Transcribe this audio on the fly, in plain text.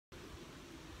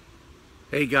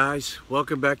Hey guys,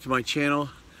 welcome back to my channel.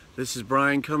 This is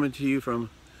Brian coming to you from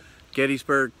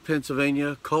Gettysburg,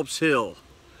 Pennsylvania, Culps Hill.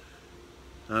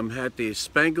 I'm at the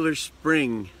Spangler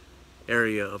Spring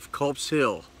area of Culps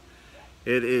Hill.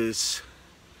 It is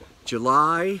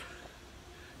July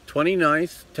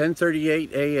 29th,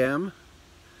 10:38 a.m.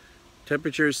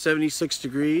 Temperature is 76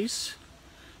 degrees.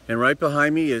 And right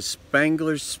behind me is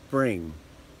Spangler Spring.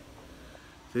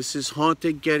 This is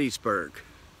haunted Gettysburg.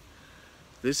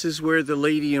 This is where the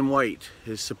lady in white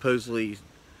is supposedly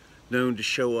known to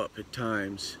show up at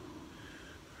times.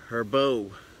 Her boyfriend,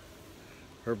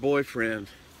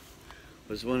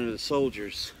 was one of the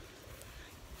soldiers.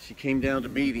 She came down to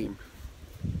meet him.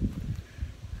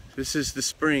 This is the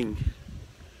spring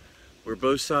where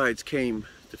both sides came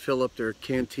to fill up their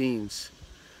canteens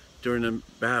during a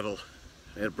battle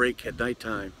at a break at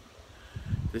nighttime.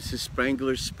 This is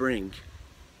Spangler Spring.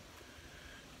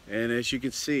 And as you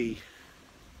can see,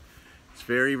 it's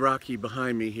very rocky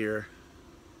behind me here.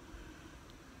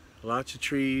 Lots of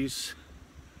trees,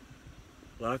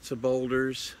 lots of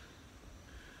boulders.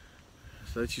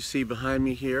 So that you see behind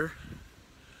me here.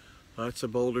 Lots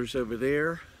of boulders over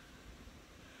there.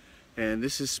 And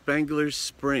this is Spangler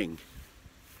Spring.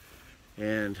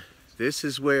 And this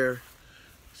is where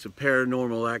some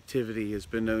paranormal activity has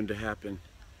been known to happen.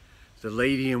 The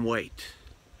lady in white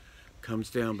comes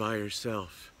down by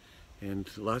herself. And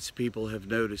lots of people have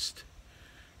noticed,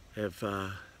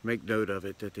 make note of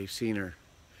it, that they've seen her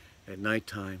at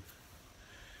nighttime.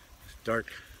 It's dark.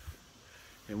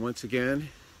 And once again,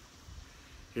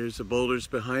 here's the boulders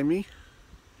behind me.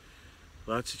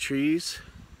 Lots of trees.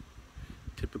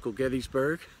 Typical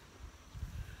Gettysburg.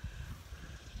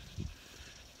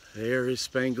 There is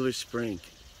Spangler Spring.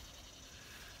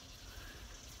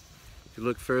 If you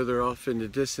look further off in the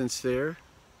distance there,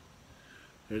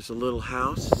 there's a little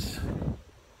house.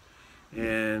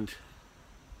 And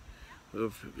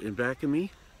in back of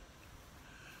me,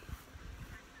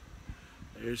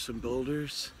 there's some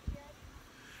boulders.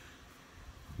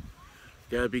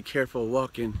 Gotta be careful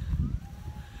walking,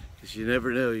 because you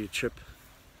never know, you trip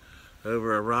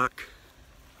over a rock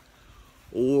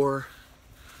or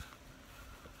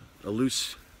a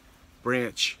loose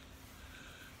branch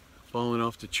falling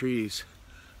off the trees.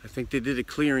 I think they did a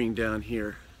clearing down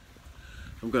here.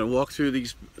 I'm going to walk through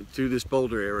this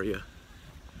boulder area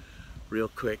real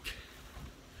quick.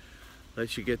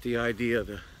 Let you get the idea of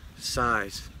the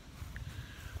size.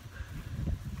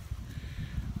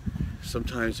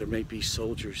 Sometimes there may be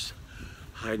soldiers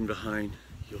hiding behind.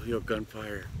 You'll hear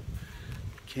gunfire,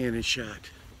 cannon shot.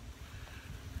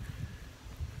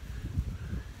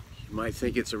 You might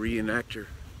think it's a reenactor,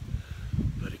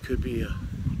 but it could be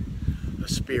a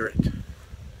spirit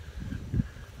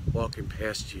walking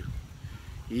past you,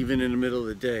 even in the middle of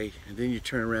the day, and then you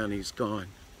turn around and he's gone.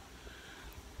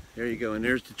 There you go, and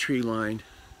there's the tree line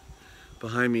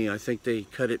behind me. I think they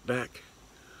cut it back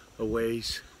a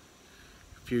ways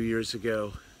a few years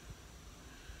ago.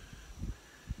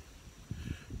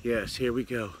 Yes, here we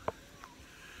go.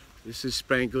 This is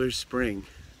Spangler Spring.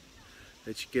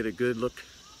 Let you get a good look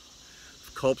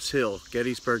of Culps Hill,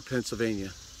 Gettysburg,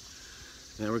 Pennsylvania.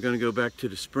 Now we're going to go back to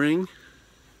the spring.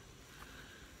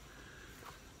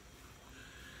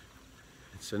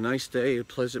 It's a nice day, a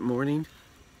pleasant morning.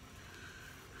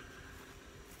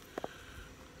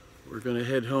 We're going to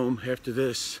head home after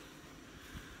this.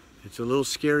 It's a little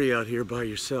scary out here by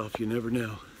yourself. You never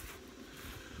know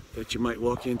that you might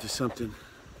walk into something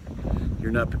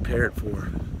you're not prepared for.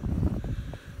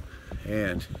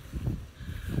 And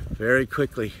very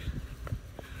quickly,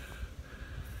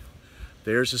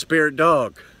 there's a spirit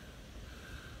dog.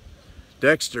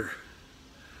 Dexter.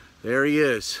 There he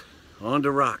is, on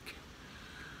the rock.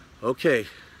 Okay,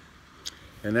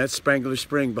 and that's Spangler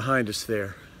Spring behind us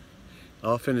there,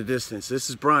 off in the distance. This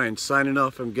is Brian signing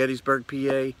off from Gettysburg,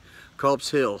 PA, Culps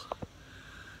Hill.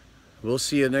 We'll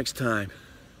see you next time.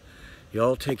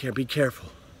 Y'all take care, be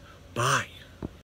careful. Bye.